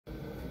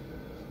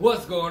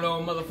What's going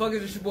on,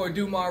 motherfuckers? It's your boy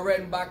Dumar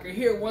Rettenbacher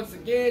here once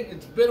again.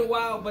 It's been a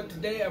while, but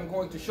today I'm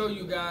going to show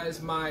you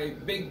guys my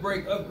big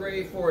break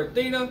upgrade for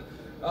Athena.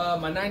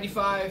 My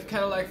 95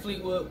 Cadillac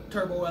Fleetwood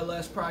Turbo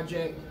LS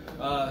project.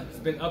 It's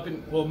been up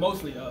and, well,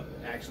 mostly up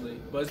actually,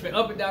 but it's been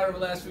up and down over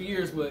the last few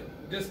years, but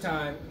this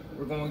time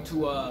we're going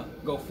to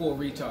go full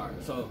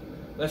retard. So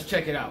let's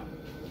check it out.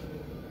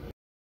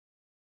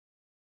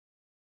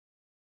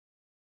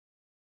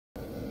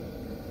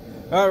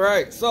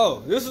 Alright,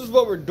 so this is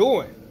what we're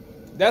doing.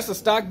 That's a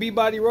stock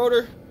B-body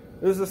rotor.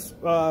 This is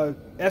a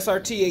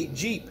SRT8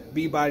 Jeep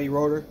B-body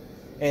rotor.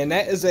 And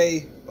that is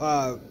a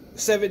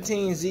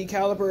 17Z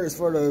caliper. It's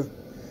for the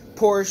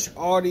Porsche,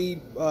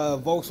 Audi,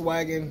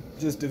 Volkswagen,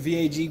 just the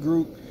VAG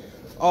group.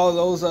 All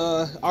those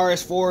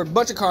RS4, a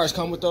bunch of cars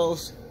come with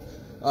those.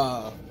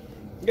 Yeah,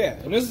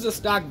 and this is a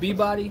stock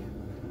B-body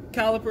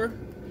caliper.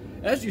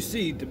 As you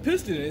see, the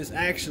piston is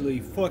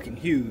actually fucking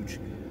huge.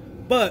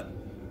 But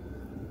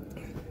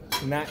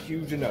not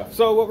huge enough.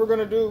 So what we're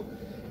gonna do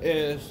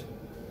is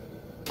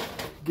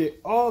get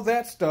all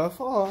that stuff.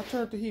 Oh, I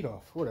turned the heat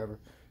off. Whatever.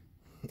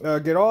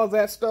 Get all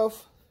that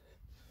stuff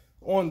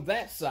on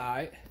that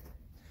side,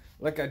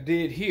 like I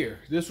did here.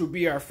 This will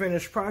be our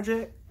finished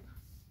project.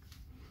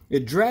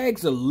 It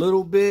drags a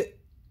little bit.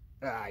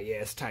 Yeah,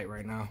 it's tight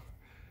right now,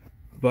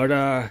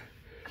 but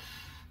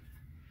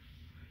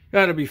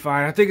that'll be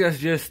fine. I think that's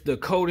just the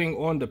coating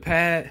on the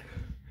pad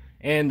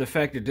and the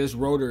fact that this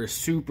rotor is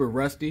super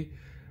rusty.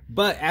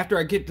 But after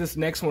I get this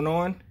next one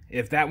on,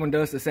 if that one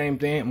does the same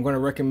thing, I'm going to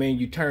recommend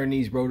you turn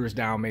these rotors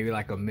down maybe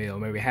like a mil,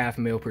 maybe half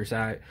mil per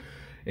side,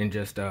 and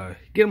just get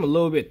them a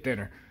little bit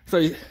thinner. So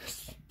you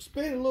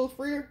spin it a little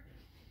freer.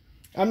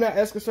 I'm not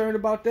as concerned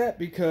about that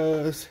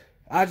because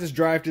I just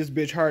drive this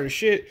bitch hard as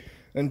shit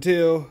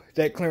until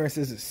that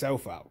clearances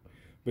itself out.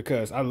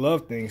 Because I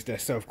love things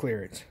that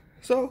self-clearance.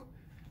 So,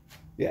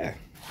 yeah.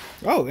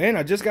 Oh, and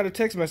I just got a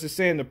text message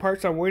saying the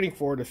parts I'm waiting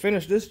for to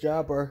finish this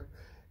job are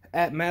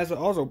at Mazda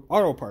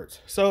Auto Parts.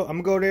 So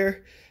I'm gonna go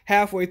there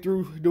halfway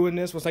through doing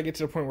this once I get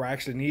to the point where I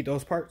actually need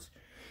those parts.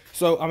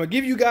 So I'm gonna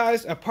give you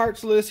guys a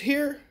parts list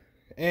here,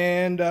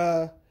 and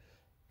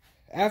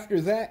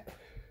after that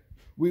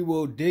we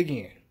will dig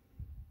in.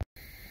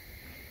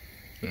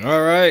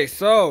 Alright,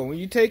 so when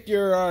you take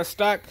your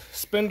stock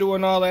spindle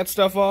and all that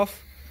stuff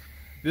off,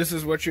 this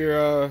is what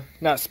your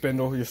not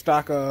spindle, your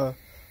stock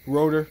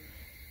rotor,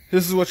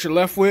 this is what you're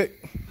left with.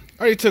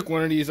 I already took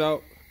one of these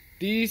out.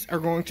 These are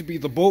going to be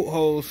the bolt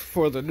holes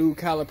for the new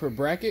caliper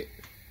bracket.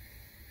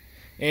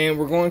 And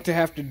we're going to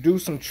have to do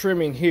some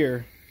trimming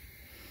here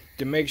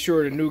to make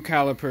sure the new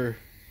caliper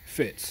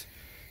fits.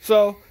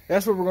 So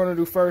that's what we're going to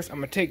do first. I'm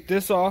going to take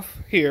this off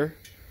here.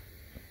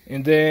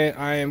 And then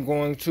I am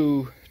going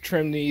to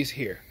trim these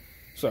here.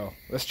 So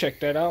let's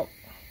check that out.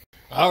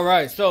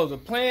 Alright, so the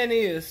plan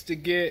is to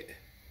get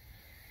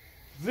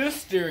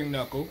this steering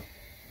knuckle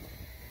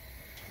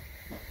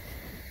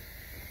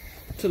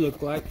to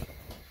look like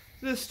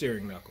this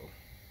steering knuckle.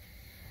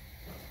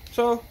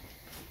 So I'm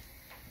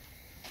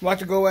about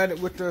to go at it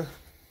with the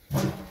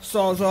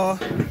sawzall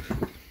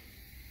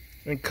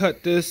and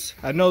cut this.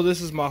 I know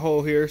this is my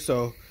hole here,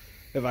 so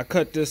if I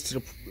cut this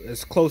to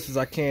as close as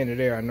I can to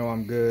there, I know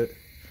I'm good.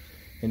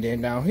 And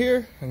then down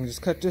here, I can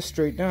just cut this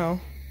straight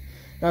down.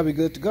 That'll be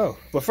good to go.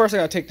 But first I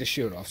gotta take the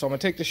shield off. So I'm gonna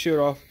take the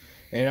shield off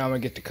and I'm gonna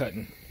get to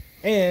cutting.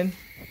 And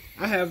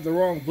I have the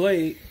wrong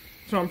blade,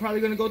 so I'm probably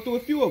gonna go through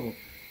a few of them.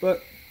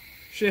 But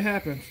shit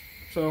happens.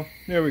 So,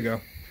 there we go.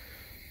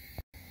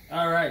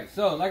 Alright,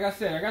 so like I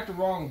said, I got the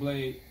wrong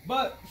blade,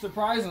 but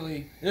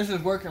surprisingly, this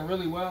is working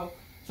really well.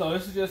 So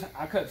this is just,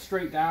 I cut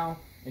straight down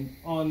and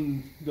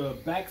on the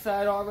back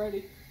side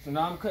already. So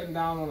now I'm cutting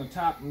down on the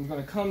top. I'm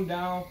going to come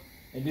down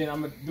and then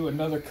I'm going to do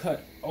another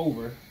cut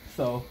over.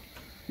 So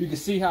you can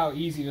see how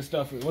easy this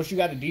stuff is. Once you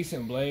got a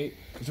decent blade,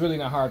 it's really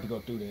not hard to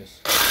go through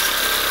this.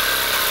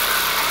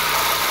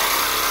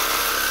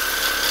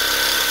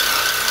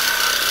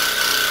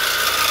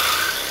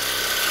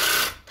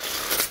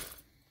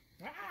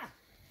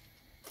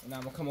 Now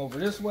I'm gonna come over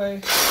this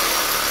way.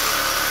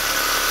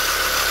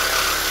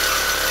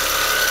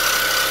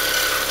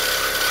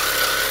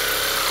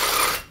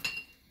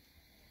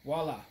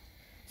 Voila.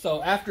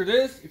 So after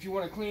this, if you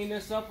want to clean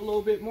this up a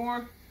little bit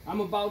more,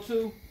 I'm about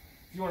to.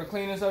 If you want to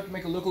clean this up to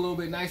make it look a little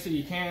bit nicer,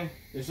 you can.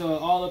 It's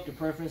all up to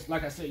preference.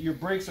 Like I said, your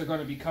brakes are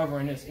going to be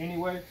covering this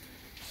anyway.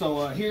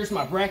 So here's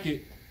my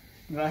bracket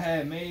that I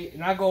had made.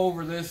 And I'll go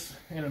over this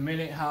in a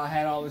minute, how I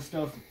had all this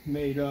stuff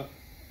made up.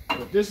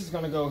 But this is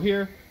going to go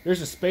here.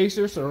 There's a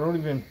spacer, so don't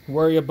even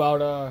worry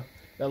about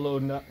that little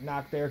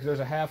knock there, because there's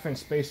a 1/2 inch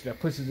spacer that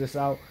pushes this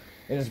out,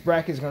 and this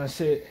bracket is going to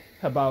sit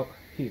about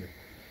here.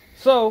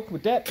 So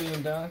with that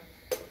being done,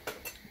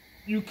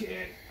 you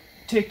can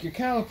take your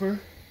caliper.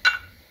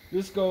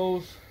 This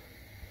goes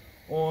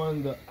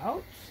on the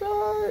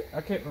outside.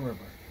 I can't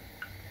remember.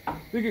 I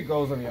think it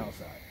goes on the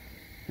outside.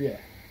 Yeah.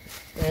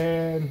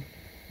 And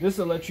this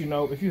will let you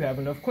know if you have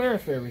enough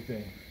clearance for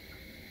everything.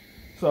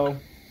 So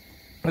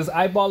just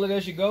eyeball it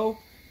as you go.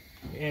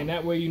 And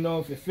that way you know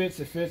if it fits,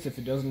 it fits. If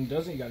it doesn't, it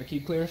doesn't. You got to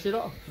keep clearing shit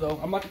off. So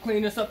I'm about to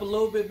clean this up a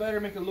little bit better,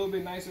 make it a little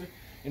bit nicer,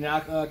 and then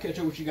I'll catch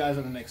up with you guys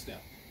on the next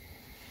step.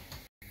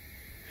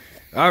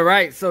 All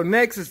right, so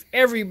next is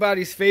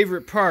everybody's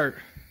favorite part,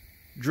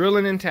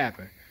 drilling and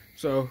tapping.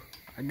 So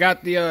I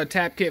got the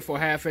tap kit for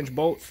 1/2-inch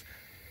bolts.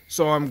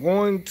 So I'm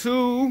going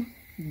to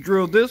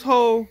drill this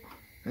hole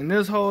and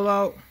this hole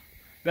out.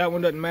 That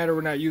one doesn't matter,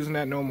 we're not using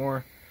that no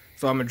more.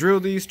 So I'm gonna drill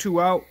these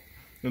two out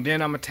and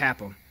then I'm gonna tap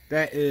them.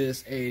 That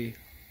is a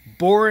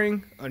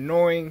boring,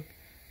 annoying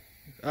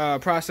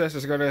process.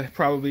 It's gonna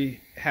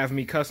probably have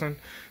me cussing.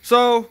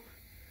 So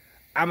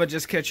I'm gonna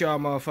just catch y'all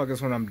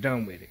motherfuckers when I'm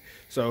done with it.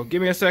 So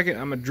give me a second,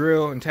 I'm gonna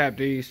drill and tap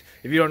these.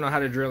 If you don't know how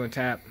to drill and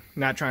tap,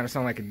 not trying to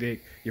sound like a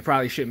dick, you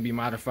probably shouldn't be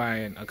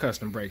modifying a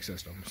custom brake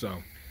system.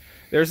 So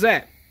there's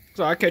that.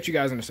 So I'll catch you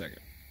guys in a second.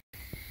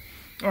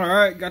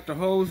 Alright, got the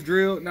holes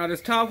drilled. Now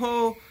this top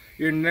hole,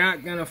 you're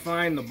not gonna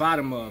find the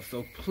bottom of.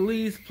 So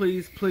please,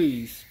 please,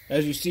 please,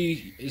 as you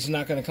see, it's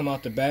not gonna come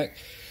out the back.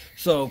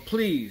 So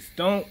please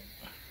don't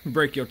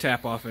break your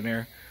tap off in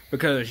there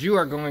because you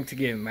are going to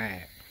get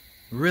mad.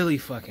 Really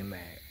fucking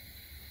mad.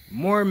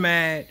 More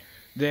mad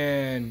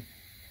than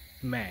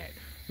mad.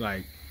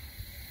 Like,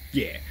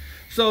 yeah.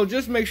 So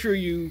just make sure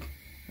you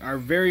are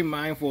very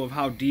mindful of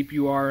how deep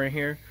you are in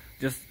here.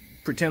 Just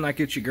pretend like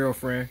it's your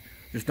girlfriend.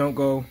 Just don't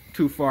go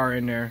too far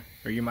in there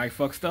or you might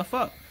fuck stuff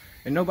up.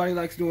 And nobody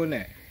likes doing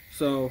that.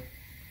 So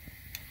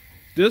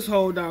this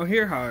hole down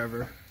here,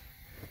 however,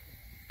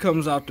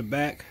 comes out the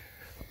back.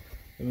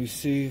 Let me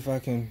see if I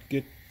can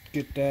get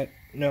that.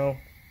 No.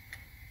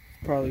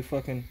 Probably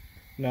fucking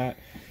not.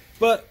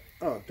 But,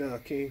 oh, duh,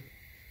 king.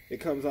 It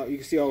comes out, you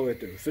can see all the way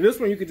through. So this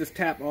one you can just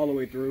tap all the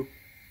way through.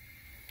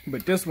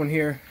 But this one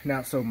here,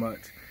 not so much.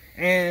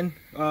 And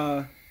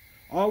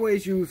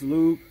always use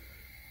lube.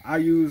 I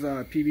use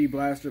PB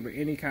Blaster, but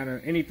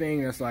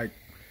anything that's like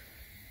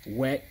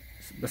wet,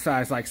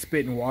 besides like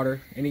spit and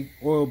water, any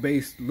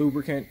oil-based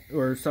lubricant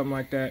or something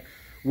like that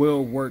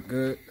will work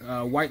good.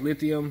 White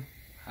lithium,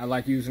 I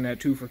like using that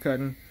too for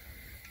cutting.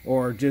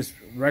 Or just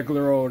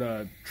regular old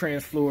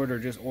trans fluid or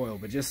just oil.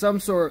 But just some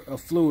sort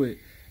of fluid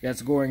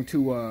that's going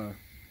to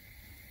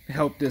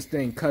help this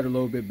thing cut a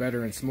little bit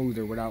better and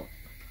smoother without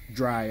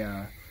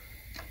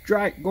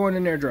going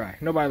in there dry.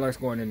 Nobody likes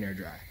going in there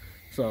dry.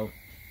 So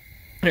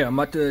yeah, I'm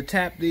about to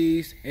tap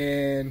these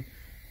and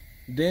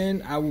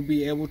then I will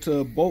be able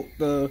to bolt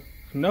the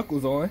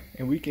knuckles on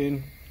and we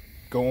can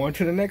go on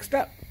to the next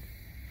step.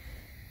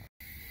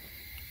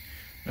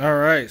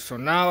 Alright, so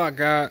now I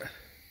got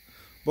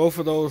both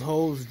of those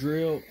holes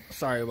drilled.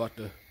 Sorry about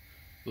the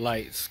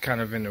lights, kind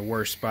of in the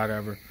worst spot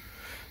ever.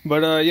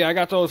 But yeah, I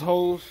got those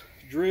holes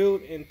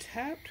drilled and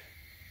tapped.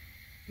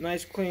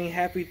 Nice clean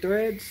happy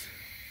threads.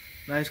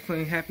 Nice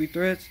clean happy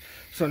threads.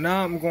 So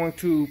now I'm going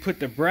to put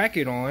the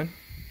bracket on.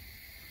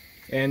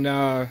 And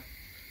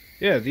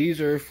yeah,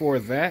 these are for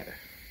that.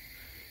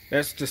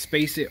 That's to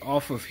space it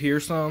off of here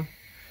some.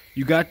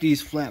 You got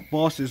these flat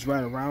bosses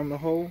right around the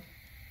hole.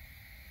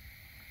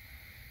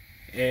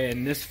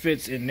 And this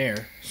fits in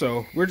there.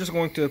 So we're just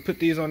going to put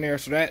these on there.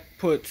 So that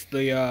puts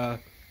the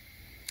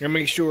and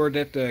make sure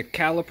that the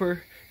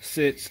caliper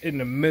sits in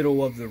the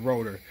middle of the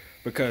rotor.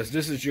 Because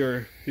this is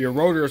your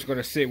rotor is going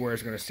to sit where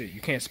it's going to sit.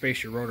 You can't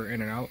space your rotor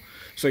in and out.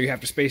 So you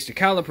have to space the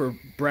caliper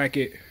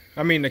bracket.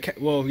 I mean, the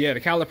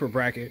caliper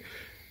bracket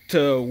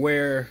to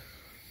where,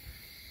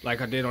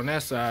 like I did on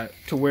that side,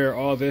 to where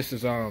all this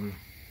is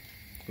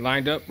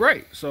lined up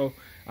right. So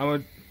I'm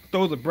going to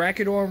throw the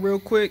bracket on real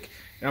quick.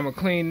 And I'm going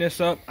to clean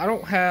this up. I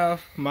don't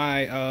have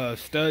my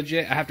studs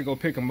yet. I have to go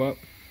pick them up.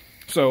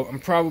 So I'm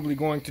probably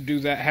going to do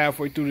that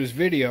halfway through this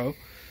video.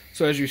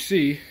 So as you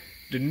see,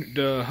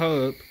 the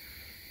hub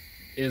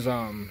is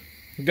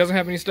it doesn't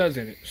have any studs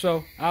in it.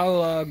 So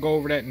I'll go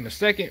over that in a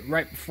second,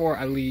 right before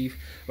I leave.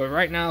 But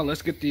right now,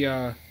 let's get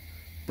the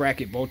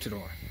bracket bolted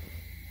on.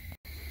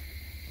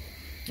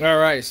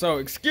 Alright, so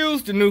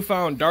excuse the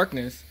newfound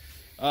darkness.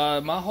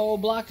 My whole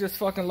block just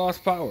fucking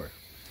lost power.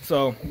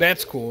 So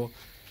that's cool.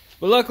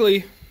 But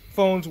luckily,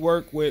 phones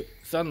work with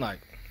sunlight.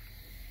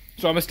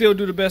 So I'm going to still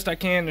do the best I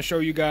can to show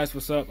you guys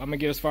what's up. I'm going to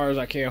get as far as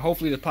I can.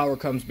 Hopefully the power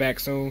comes back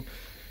soon.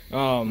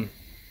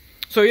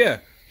 So yeah,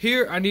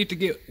 here I need to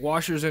get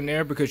washers in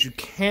there because you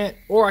can't,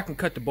 or I can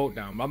cut the bolt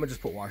down. But I'm going to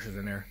just put washers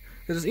in there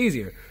because it's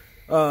easier.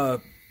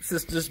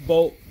 Since this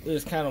bolt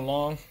is kind of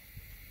long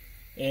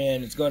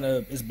and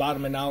it's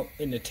bottoming out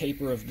in the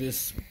taper of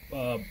this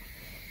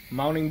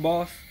mounting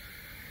boss,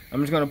 I'm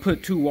just going to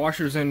put 2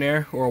 washers in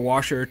there, or a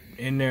washer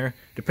in there,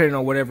 depending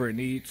on whatever it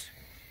needs.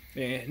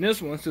 And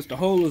this one, since the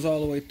hole is all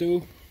the way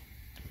through,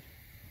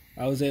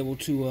 I was able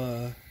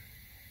to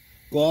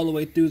go all the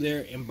way through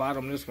there and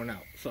bottom this one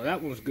out. So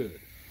that one's good.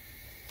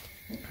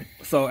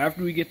 So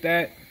after we get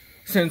that,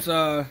 since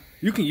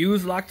you can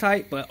use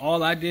Loctite, but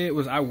all I did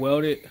was I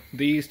welded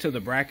these to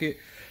the bracket.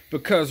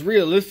 Because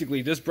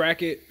realistically, this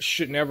bracket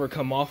should never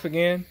come off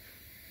again.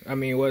 I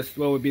mean, what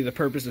would be the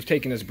purpose of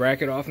taking this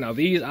bracket off? Now,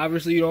 these,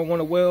 obviously, you don't want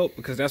to weld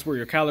because that's where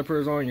your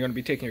caliper is on. You're going to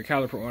be taking your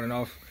caliper on and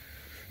off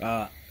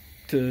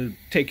to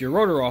take your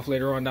rotor off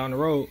later on down the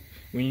road.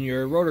 when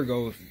your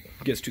rotor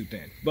gets too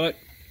thin. But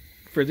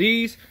for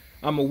these,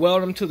 I'm gonna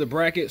weld them to the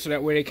bracket so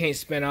that way they can't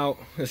spin out.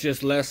 It's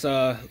just less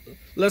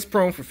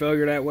prone for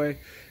failure that way.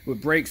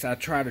 With brakes, I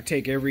try to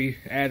take every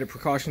added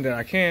precaution that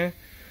I can.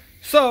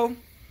 So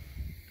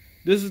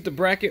this is the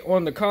bracket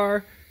on the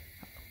car.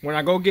 When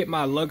I go get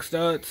my lug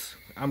studs,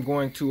 I'm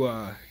going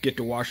to get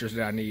the washers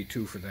that I need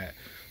too for that.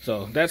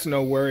 So that's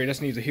no worry,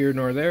 that's neither here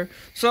nor there.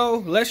 So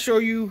let's show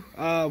you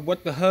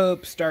what the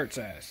hub starts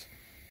as.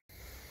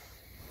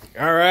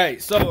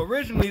 Alright, so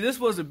originally this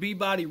was a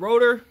B-body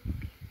rotor.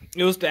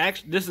 It was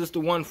this is the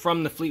one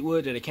from the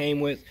Fleetwood that it came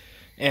with.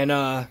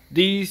 And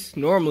these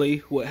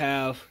normally would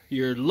have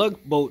your lug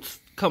bolts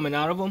coming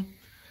out of them.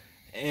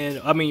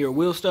 And I mean your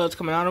wheel studs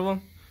coming out of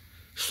them.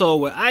 So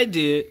what I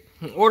did,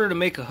 in order to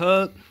make a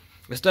hub,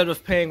 instead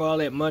of paying all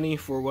that money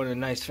for one of the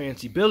nice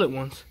fancy billet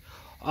ones,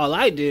 all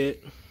I did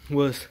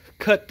was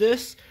cut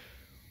this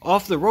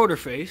off the rotor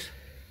face.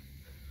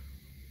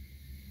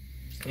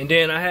 And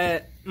then I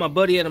had my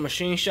buddy at a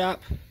machine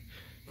shop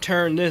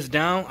turn this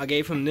down. I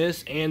gave him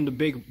this and the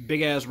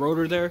big ass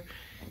rotor there,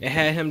 and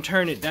had him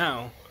turn it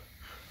down.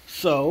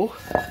 So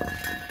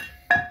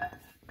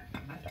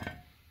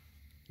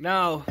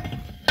now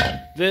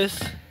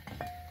this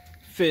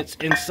fits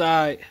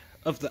inside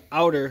of the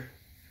outer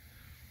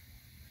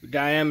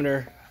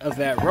diameter of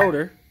that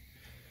rotor.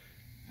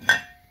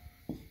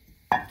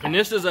 And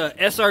this is a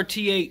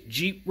SRT8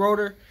 Jeep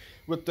rotor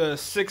with the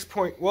 6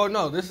 point, well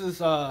no, this is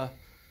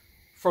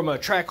from a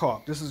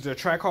Trackhawk. This is the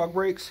Trackhawk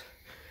brakes.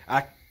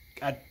 I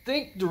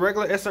think the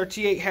regular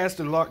SRT8 has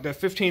the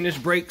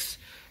 15-inch brakes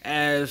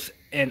as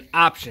an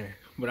option,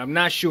 but I'm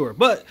not sure.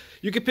 But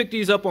you can pick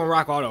these up on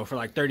Rock Auto for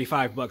like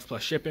 35 bucks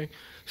plus shipping.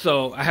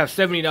 So I have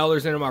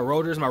 $70 into my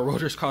rotors. My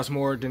rotors cost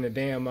more than the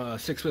damn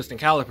 6-piston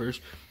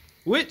calipers,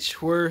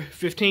 which were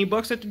 15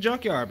 bucks at the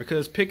junkyard,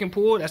 because pick and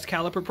pull, that's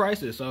caliper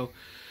prices. So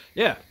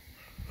yeah.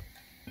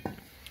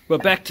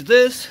 But back to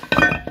this.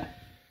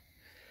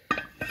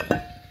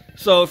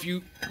 So if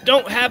you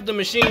don't have the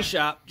machine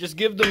shop, just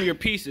give them your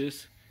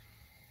pieces.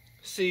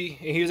 See,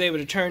 and he was able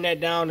to turn that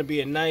down to be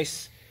a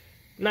nice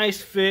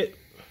fit.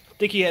 I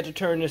think he had to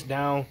turn this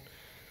down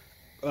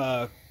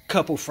a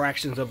couple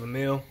fractions of a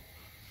mil.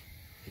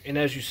 And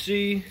as you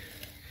see,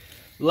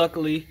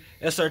 luckily,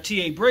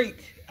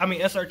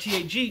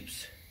 SRT8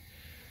 Jeeps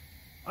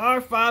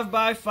are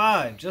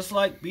 5x5, just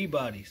like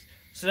B-bodies.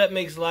 So that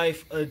makes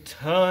life a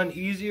ton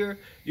easier.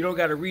 You don't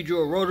got to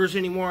redrill rotors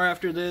anymore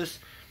after this.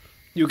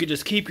 You could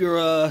just keep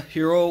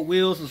your old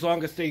wheels as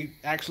long as they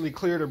actually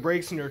clear the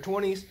brakes in their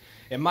 20s.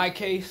 In my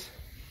case,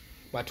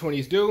 my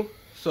 20s do.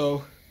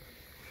 So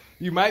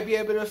you might be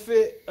able to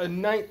fit a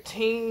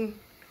 19,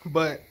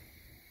 but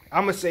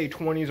I'm going to say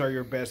 20s are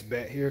your best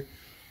bet here.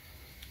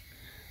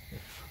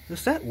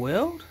 Is that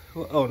weld?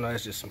 Oh no,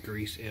 that's just some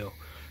grease. Ew.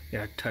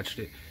 Yeah, I touched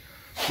it.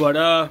 But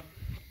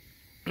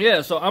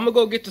yeah, so I'm gonna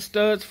go get the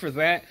studs for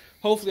that.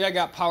 Hopefully I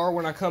got power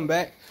when I come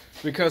back,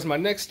 because my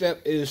next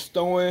step is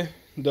throwing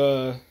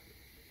the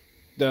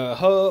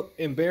hub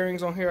and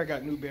bearings on here. I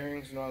got new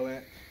bearings and all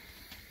that.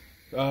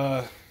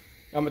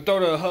 I'm gonna throw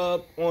the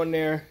hub on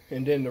there,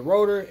 and then the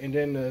rotor, and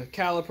then the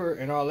caliper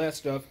and all that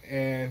stuff.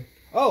 And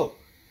oh,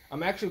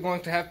 I'm actually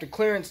going to have to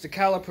clearance the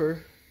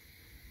caliper,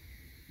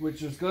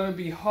 which is gonna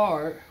be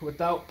hard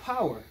without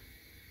power,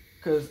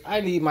 because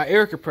I need my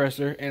air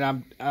compressor,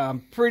 and I'm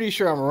pretty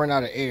sure I'm gonna run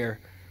out of air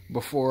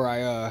before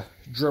I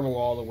Dremel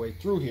all the way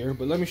through here.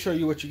 But let me show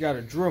you what you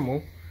gotta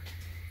Dremel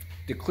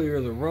to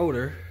clear the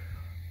rotor.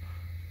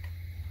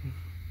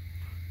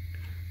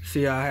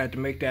 See how I had to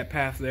make that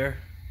path there?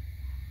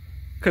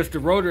 Because the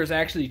rotor is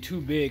actually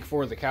too big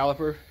for the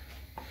caliper.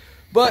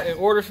 But in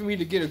order for me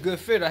to get a good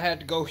fit, I had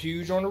to go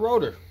huge on the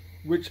rotor,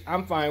 which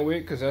I'm fine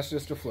with, because that's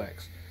just a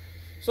flex.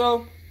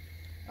 So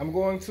I'm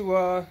going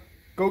to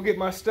go get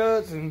my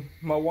studs and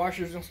my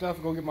washers and stuff,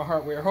 and go get my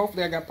hardware.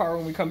 Hopefully I got power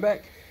when we come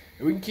back,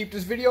 and we can keep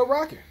this video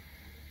rocking.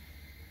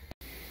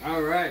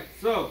 Alright,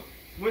 so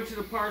went to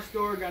the parts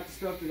store, got the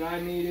stuff that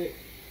I needed.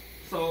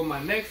 So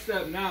my next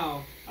step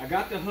now, I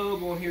got the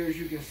hub on here, as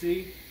you can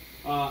see.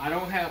 I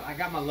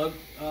got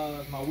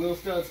my wheel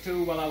studs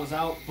too while I was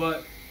out,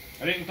 but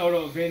I didn't throw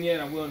those in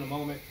yet. I will in a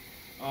moment.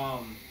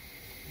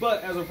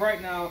 But as of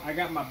right now, I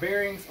got my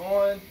bearings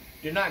on.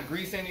 They're not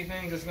grease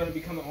anything, just going to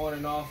be coming on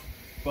and off.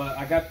 But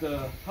I got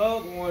the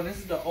hub on. This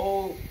is the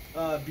old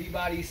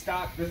B-body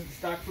stock. This is the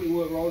stock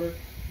Fleetwood rotor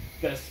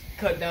that's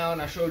cut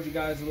down. I showed you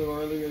guys a little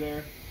earlier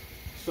there.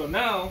 So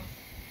now,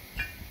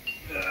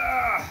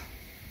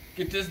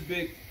 get this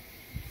big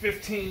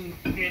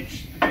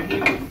 15-inch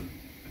behemoth.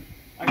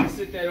 I can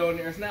sit that on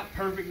there. It's not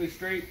perfectly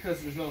straight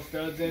because there's no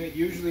studs in it.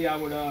 Usually I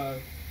would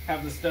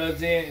have the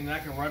studs in, and I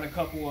can run a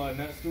couple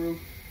nuts through.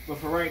 But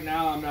for right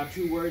now, I'm not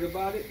too worried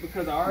about it,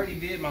 because I already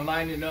did my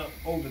lining up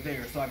over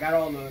there. So I got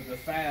all the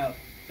fab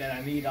that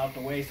I need out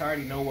the way. So I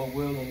already know what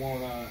will and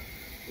won't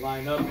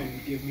line up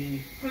and give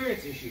me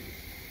clearance issues.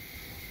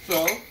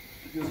 So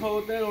just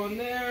hold that on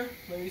there.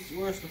 Let me see,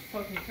 where's the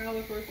fucking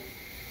caliper?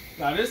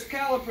 Now this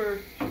caliper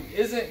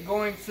isn't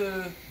going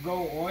to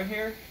go on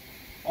here.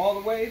 all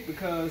the way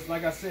because,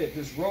 like I said,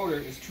 this rotor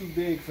is too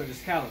big for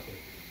this caliper.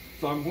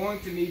 So I'm going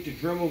to need to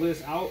Dremel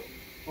this out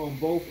on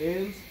both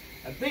ends.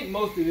 I think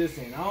most of this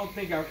end. I don't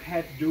think I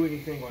had to do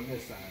anything on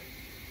this side.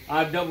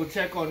 I double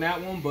check on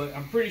that one, but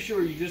I'm pretty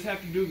sure you just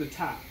have to do the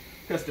top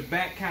because the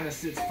back kind of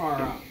sits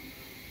far out.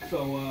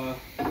 So,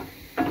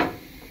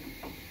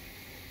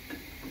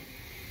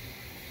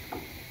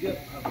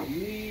 yep, I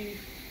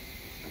believe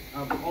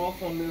I'm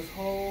off on this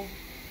hole,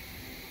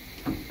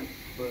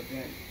 but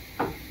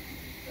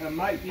I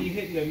might be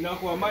hitting the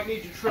knuckle. I might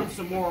need to trim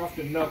some more off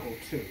the knuckle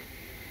too.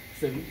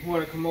 So you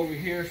want to come over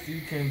here so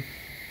you can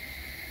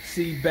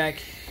see back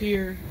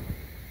here.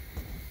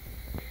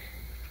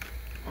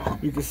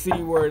 You can see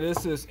where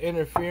this is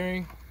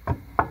interfering.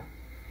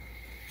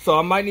 So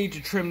I might need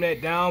to trim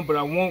that down, but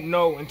I won't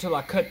know until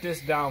I cut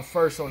this down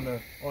first on the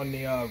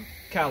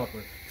caliper,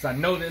 because I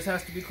know this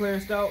has to be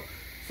clearanced out.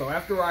 So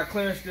after I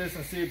clearance this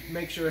and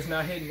make sure it's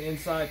not hitting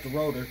inside the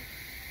rotor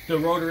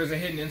isn't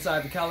hitting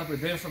inside the caliper,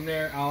 then from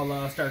there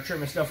I'll start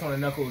trimming stuff on the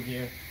knuckle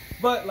again.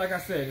 But like I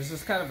said, this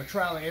is kind of a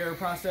trial and error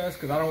process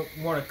because I don't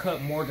want to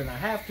cut more than I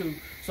have to.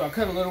 So I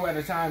cut a little at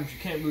a time, but you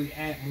can't really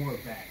add more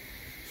back.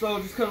 So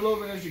just cut a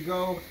little bit as you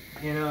go,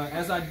 and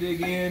as I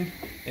dig in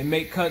and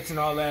make cuts and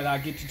all that,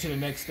 I'll get you to the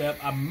next step.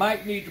 I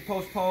might need to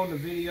postpone the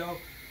video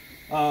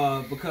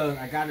because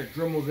I got to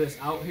Dremel this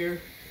out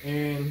here.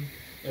 And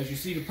as you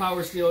see, the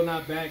power's still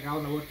not back. I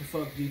don't know what the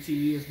fuck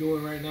DTE is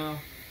doing right now,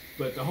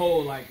 but the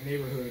whole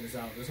neighborhood is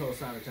out. This whole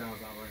side of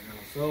town's out right now.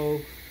 So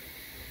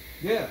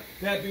yeah,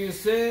 that being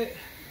said,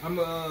 I'm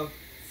gonna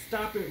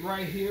stop it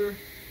right here,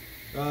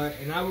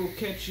 and I will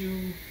catch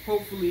you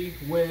hopefully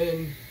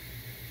when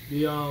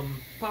the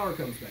power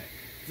comes back.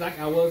 Like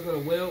I was gonna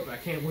weld, but I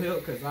can't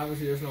weld because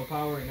obviously there's no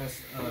power, and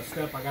that's a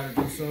step I gotta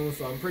do soon.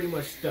 So I'm pretty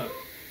much stuck.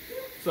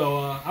 So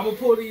I'm gonna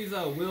pull these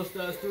wheel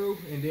studs through,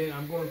 and then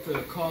I'm going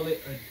to call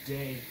it a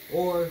day,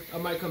 or I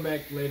might come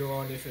back later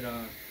on if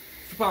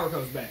the power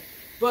comes back.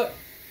 But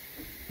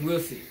we'll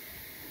see.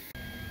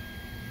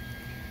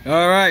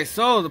 All right,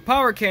 so the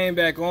power came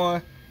back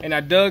on, and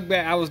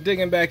I was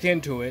digging back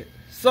into it.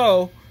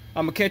 So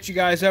I'm gonna catch you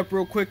guys up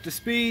real quick to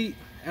speed.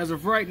 As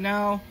of right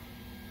now,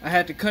 I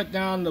had to cut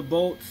down the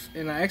bolts,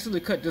 and I actually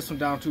cut this one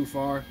down too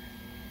far.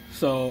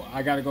 So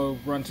I gotta go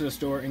run to the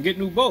store and get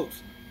new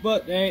bolts.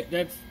 But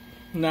that's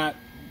not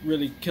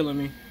really killing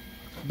me.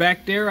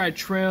 Back there, I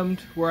trimmed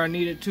where I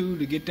needed to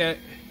get that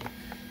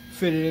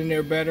fitted in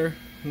there better.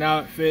 Now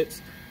it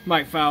fits.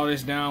 Might file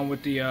this down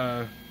with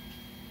the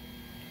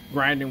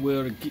grinding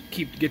wheel to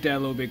get that a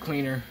little bit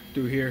cleaner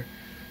through here.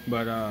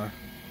 But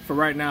for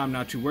right now, I'm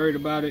not too worried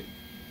about it.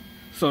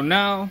 So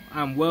now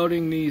I'm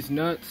welding these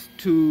nuts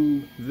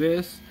to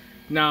this.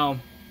 Now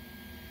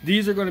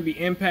these are going to be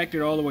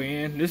impacted all the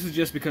way in. This is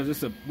just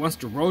because once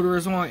the rotor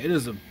is on, it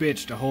is a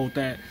bitch to hold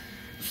that.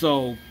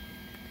 So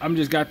I'm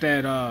just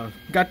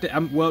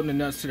I'm welding the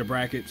nuts to the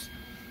brackets.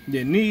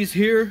 Then these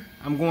here,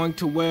 I'm going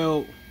to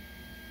weld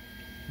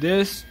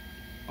this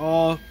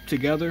all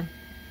together,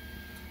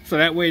 so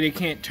that way they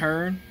can't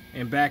turn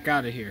and back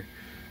out of here.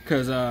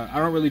 Because I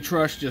don't really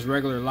trust just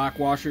regular lock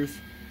washers,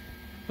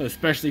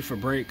 especially for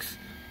brakes.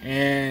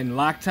 And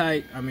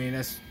Loctite, I mean,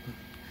 that's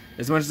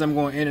as much as I'm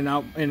going in and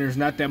out, and there's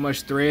not that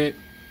much thread.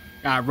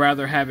 I'd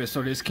rather have it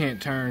so this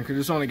can't turn, because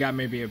it's only got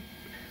maybe I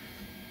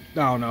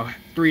don't know,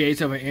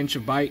 3/8 of an inch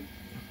of bite,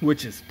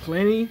 which is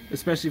plenty,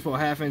 especially for a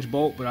 1/2 inch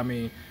bolt. But I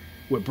mean,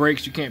 with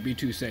brakes, you can't be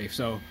too safe.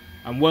 So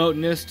I'm welding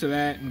this to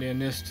that, and then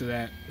this to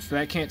that, so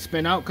that can't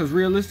spin out. Because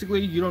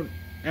realistically, you don't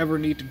ever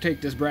need to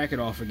take this bracket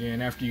off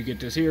again after you get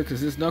this here,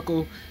 because this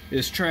knuckle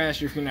is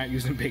trash if you're not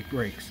using big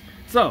brakes.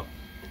 So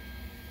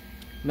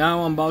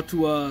now I'm about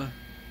to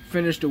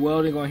finish the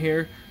welding on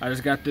here. I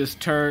just got this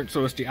turned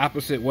so it's the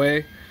opposite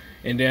way,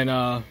 and then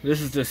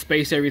this is to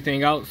space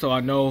everything out so I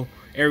know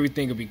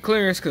everything will be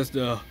clearance, because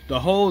the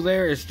hole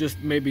there is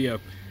just maybe a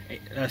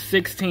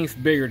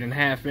 1/16 bigger than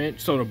 1/2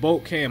 inch, so the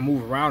bolt can't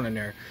move around in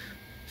there.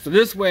 So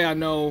this way I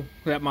know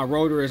that my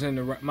rotor is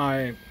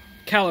my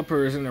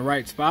caliper is in the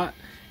right spot,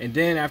 and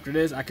then after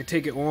this I can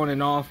take it on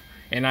and off,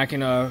 and I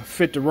can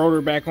fit the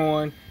rotor back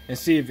on and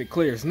see if it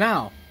clears.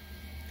 Now,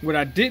 what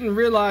I didn't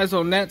realize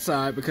on that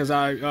side, because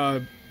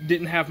I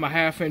didn't have my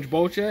 1/2 inch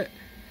bolt yet,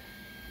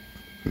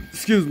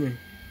 excuse me,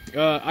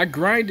 I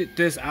grinded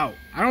this out.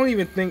 I don't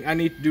even think I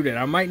need to do that.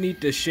 I might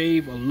need to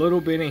shave a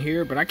little bit in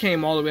here, but I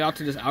came all the way out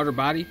to this outer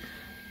body.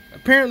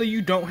 Apparently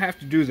you don't have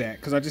to do that,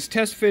 because I just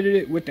test fitted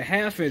it with the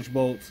 1/2 inch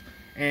bolts,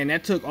 and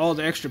that took all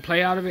the extra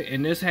play out of it,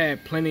 and this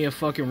had plenty of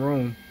fucking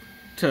room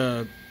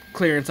to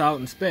clearance out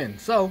and spin.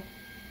 So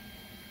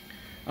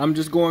I'm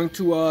just going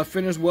to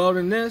finish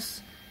welding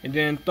this and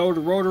then throw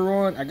the rotor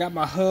on. I got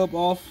my hub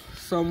off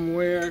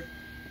somewhere.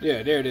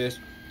 Yeah, there it is.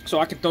 So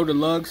I can throw the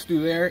lugs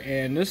through there,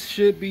 and this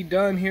should be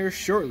done here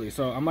shortly.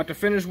 So I'm about to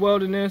finish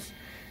welding this,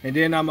 and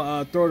then I'm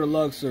gonna throw the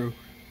lugs through,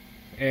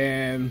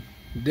 and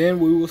then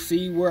we will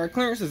see where our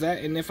clearance is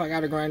at and if I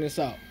gotta grind this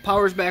out.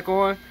 Power's back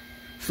on,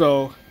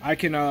 so I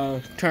can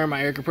turn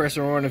my air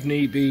compressor on if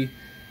need be,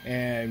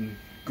 and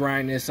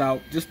grind this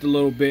out just a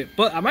little bit.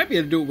 But I might be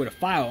able to do it with a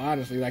file,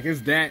 honestly. Like,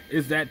 it's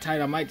that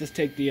tight. I might just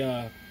take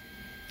the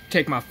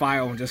take my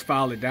file and just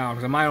file it down,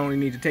 because I might only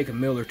need to take a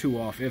mil or two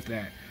off, if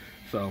that.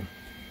 So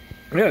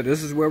yeah,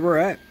 this is where we're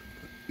at.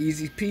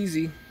 Easy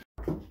peasy.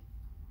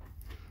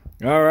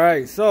 All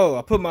right, so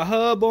I put my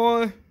hub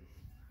on.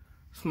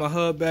 It's my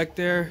hub back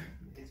there.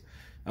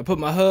 I put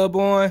my hub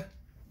on,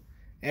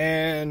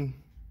 and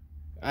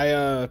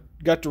I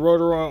got the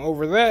rotor on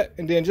over that.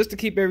 And then just to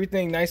keep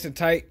everything nice and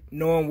tight,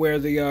 knowing where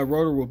the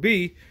rotor will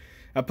be,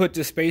 I put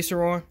this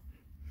spacer on.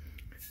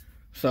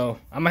 So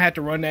I'm gonna have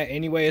to run that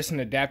anyway. It's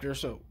an adapter,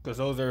 so because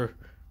those are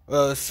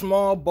a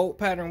small bolt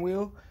pattern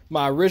wheel.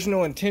 My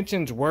original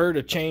intentions were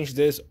to change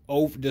this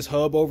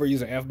hub over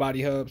using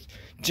F-body hubs,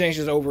 change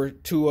this over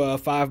to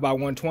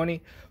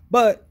 5x120.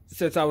 But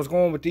since I was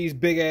going with these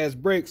big ass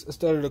brakes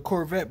instead of the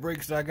Corvette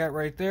brakes that I got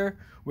right there,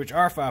 which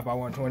are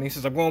 5x120,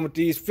 since I'm going with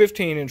these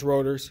 15-inch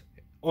rotors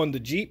on the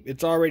Jeep,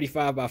 it's already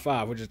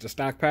 5x5, which is the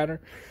stock pattern.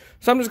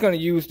 So I'm just gonna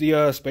use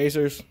the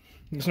spacers.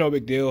 It's no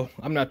big deal.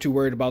 I'm not too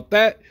worried about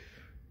that.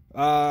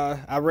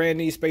 I ran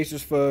these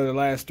spacers for the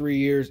last 3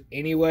 years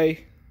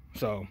anyway,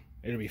 so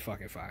it'll be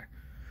fucking fine.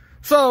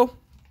 So,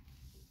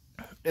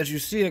 as you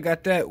see, I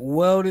got that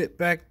welded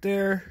back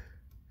there.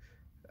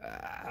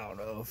 I don't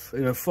know if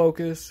it'll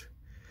focus.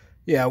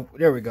 Yeah,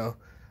 there we go.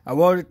 I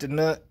welded the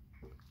nut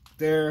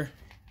there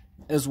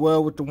as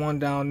well with the one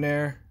down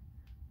there.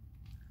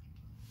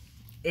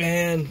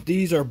 And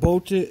these are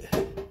bolted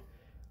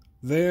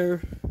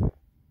there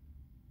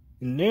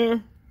and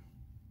there.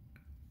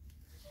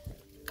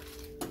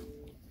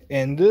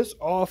 And this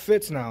all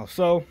fits now.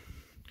 So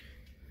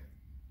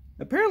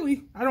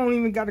apparently I don't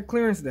even got a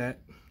clearance that.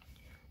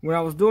 When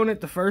I was doing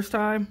it the first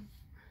time,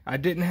 I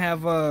didn't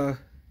have the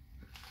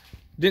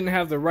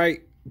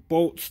right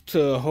bolts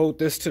to hold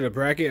this to the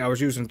bracket. I was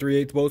using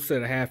 3/8 bolts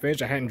instead of 1/2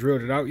 inch. I hadn't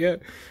drilled it out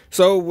yet.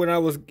 So when I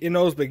was in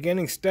those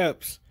beginning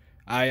steps,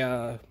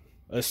 I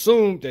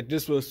assumed that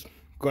this was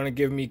going to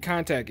give me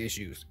contact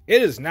issues.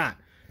 It is not.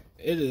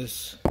 It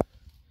is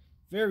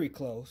very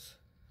close,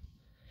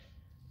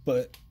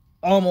 but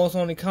almost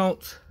only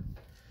counts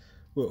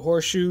with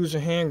horseshoes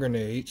and hand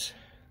grenades.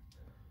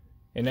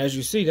 And as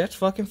you see, that's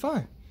fucking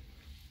fine.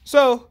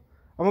 So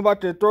I'm about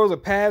to throw the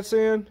pads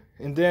in,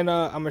 and then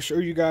I'm gonna show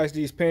you guys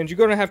these pins. You're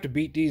gonna have to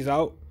beat these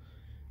out.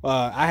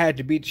 I had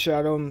to beat the shit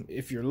out of them.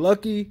 If you're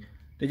lucky,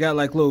 they got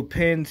like little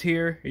pins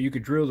here, and you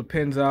could drill the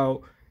pins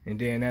out, and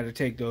then that'll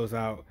take those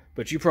out.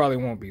 But you probably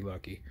won't be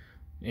lucky,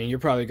 and you're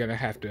probably gonna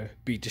have to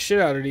beat the shit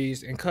out of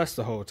these and cuss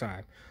the whole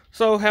time.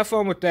 So have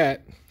fun with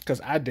that,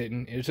 because I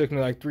didn't. It took me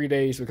like 3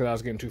 days because I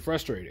was getting too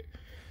frustrated.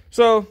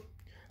 So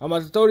I'm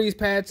about to throw these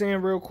pads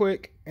in real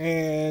quick,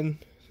 and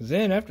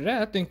then after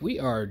that, I think we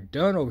are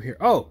done over here.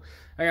 Oh,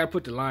 I gotta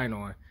put the line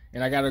on,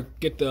 and I gotta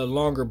get the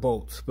longer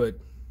bolts, but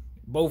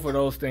both of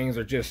those things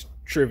are just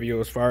trivial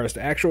as far as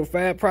the actual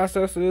fab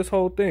process of this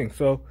whole thing.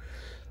 So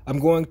I'm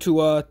going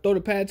to throw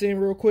the pads in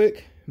real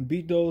quick,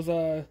 beat those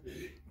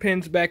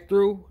pins back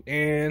through,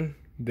 and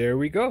there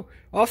we go.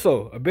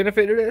 Also, a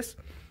benefit of this,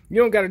 you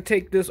don't got to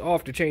take this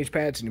off to change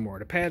pads anymore.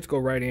 The pads go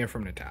right in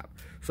from the top.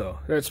 So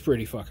that's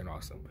pretty fucking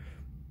awesome.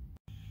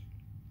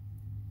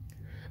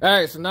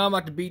 Alright, so now I'm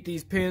about to beat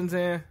these pins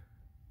in.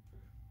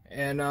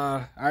 And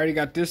I already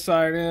got this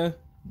side in.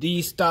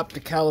 These stop the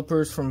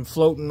calipers from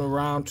floating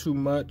around too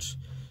much.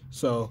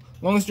 So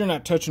as long as you're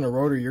not touching the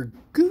rotor, you're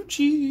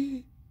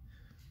Gucci.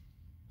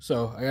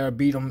 So I gotta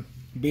beat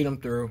them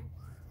through.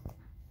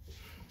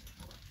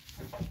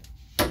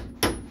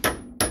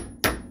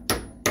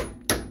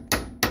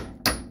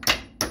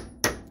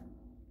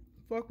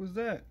 Fuck was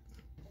that?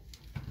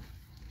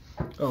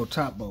 Oh,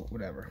 top bolt,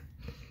 whatever.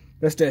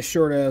 That's that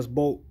short ass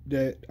bolt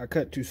that I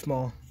cut too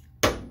small.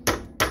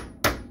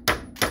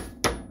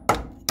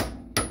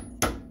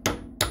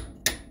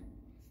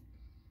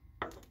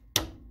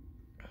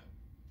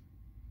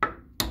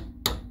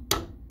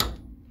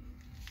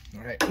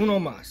 Alright, uno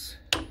más.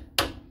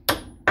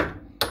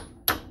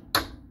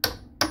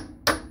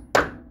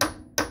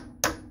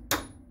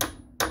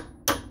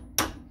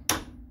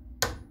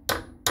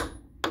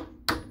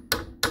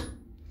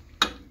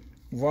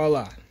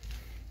 Voila.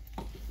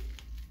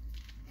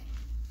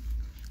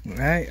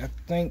 Alright, I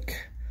think,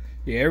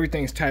 yeah,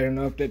 everything's tight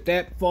enough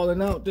that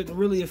falling out didn't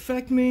really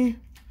affect me.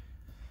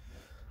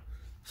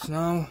 So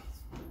now,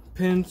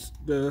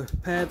 the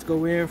pads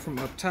go in from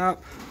up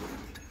top.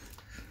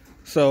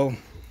 So,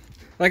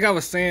 like I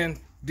was saying,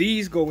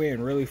 these go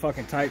in really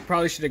fucking tight.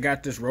 Probably should have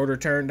got this rotor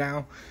turned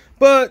down,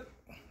 but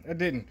I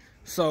didn't.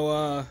 So,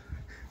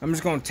 I'm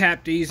just gonna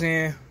tap these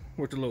in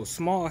with a little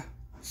small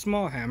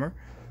hammer.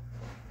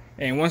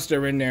 And once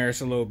they're in there,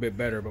 it's a little bit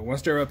better. But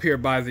once they're up here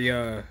by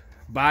the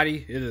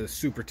body, it is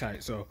super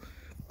tight. So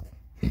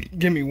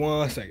give me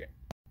 1 second.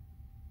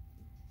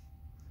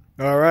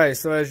 All right,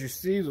 so as you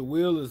see, the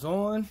wheel is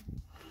on.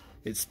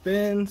 It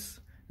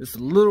spins. It's a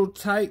little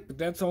tight, but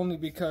that's only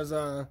because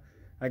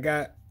I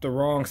got the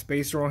wrong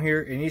spacer on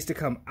here. It needs to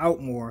come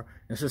out more.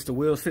 And since the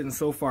wheel's sitting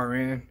so far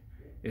in,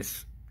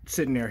 it's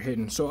sitting there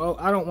hidden. So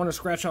I don't want to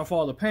scratch off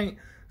all the paint,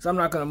 so I'm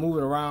not going to move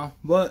it around.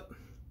 But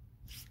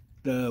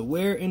The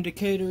wear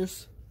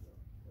indicators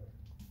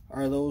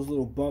are those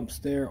little bumps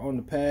there on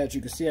the pads.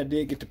 You can see I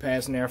did get the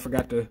pads in there. I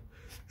forgot to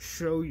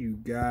show you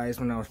guys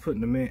when I was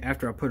putting them in,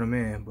 after I put them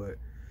in, but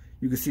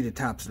you can see the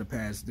tops of the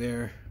pads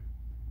there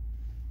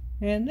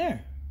and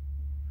there.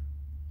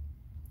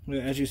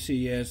 As you see,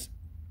 yes,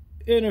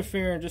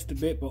 interfering just a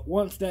bit, but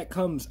once that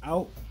comes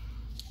out,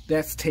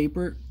 that's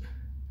tapered.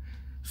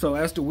 So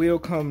as the wheel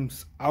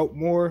comes out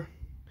more,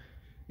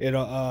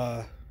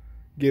 it'll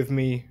give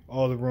me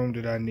all the room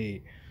that I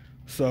need.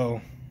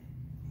 So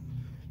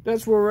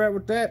that's where we're at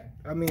with that.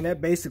 I mean,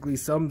 that basically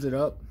sums it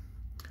up.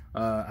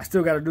 I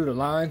still got to do the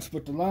lines,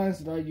 but the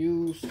lines that I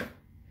use,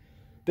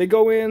 they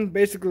go in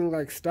basically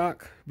like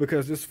stock,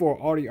 because this is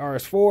for Audi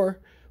RS4,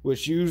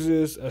 which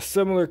uses a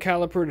similar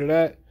caliper to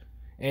that,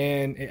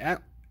 and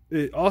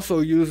it also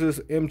uses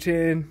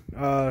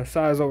M10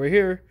 size over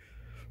here,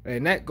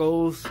 and that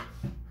goes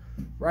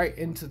right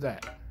into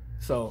that.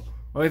 So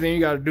only thing you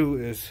got to do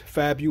is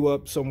fab you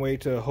up some way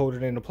to hold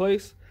it into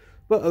place.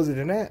 But other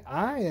than that,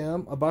 I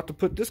am about to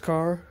put this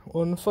car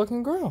on the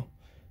fucking ground.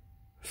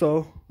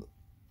 So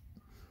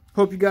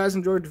hope you guys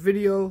enjoyed the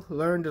video,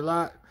 learned a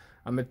lot.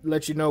 I'm gonna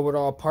let you know what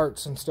all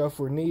parts and stuff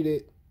were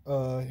needed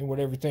and what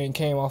everything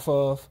came off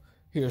of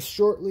here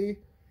shortly.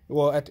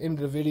 Well, at the end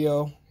of the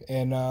video.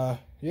 And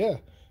yeah.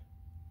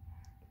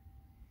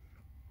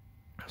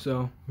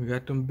 So we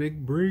got them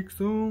big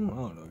brakes on. I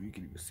don't know if you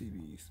can even see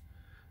these.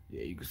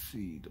 Yeah, you can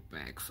see the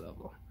backs of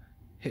them.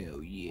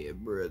 Hell yeah,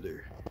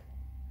 brother.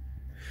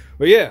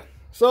 But yeah,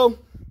 so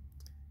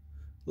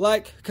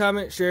like,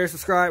 comment, share,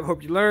 subscribe.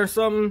 Hope you learned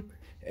something.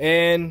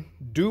 And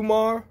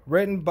Dumar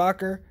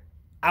Rettenbacher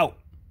out.